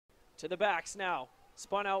to the backs now.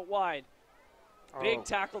 Spun out wide. Big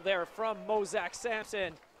tackle there from Mozac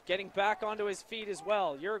Samson. Getting back onto his feet as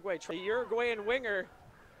well. Uruguay, the Uruguayan winger,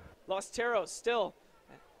 Losteros still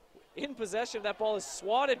in possession. That ball is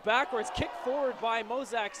swatted backwards, kicked forward by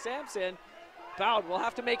Mozac Samson. Bowd will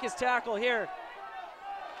have to make his tackle here.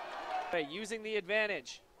 Using the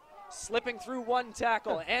advantage, slipping through one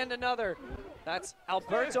tackle and another. That's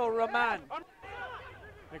Alberto Roman.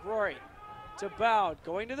 McRory to Bowd,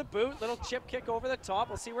 going to the boot, little chip kick over the top.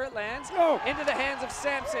 We'll see where it lands. Into the hands of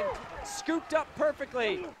Samson, scooped up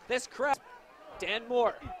perfectly. This crowd. Dan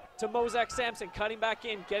Moore to Mozac Samson, cutting back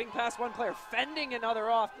in, getting past one player, fending another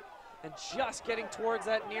off, and just getting towards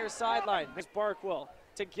that near sideline. There's Barkwell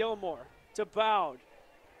to Gilmore, to Bowd.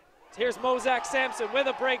 Here's Mozac Samson with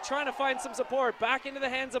a break, trying to find some support. Back into the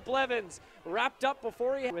hands of Blevins. Wrapped up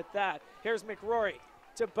before he with that. Here's McRory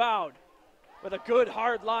to Bowd with a good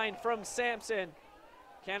hard line from Samson.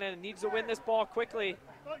 Canada needs to win this ball quickly.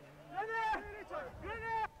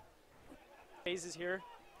 Phases here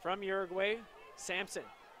from Uruguay. Samson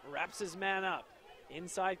wraps his man up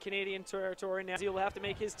inside Canadian territory. Now he'll have to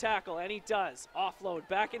make his tackle, and he does. Offload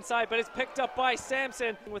back inside, but it's picked up by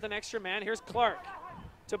Samson with an extra man. Here's Clark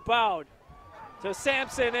to Bowd, to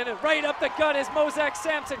Samson, and right up the gut is Mozac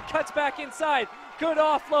Samson, cuts back inside. Good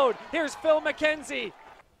offload. Here's Phil McKenzie.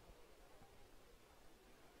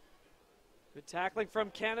 Good tackling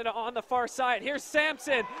from Canada on the far side. Here's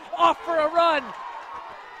Samson, off for a run.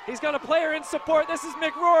 He's got a player in support. This is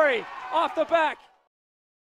McRory, off the back.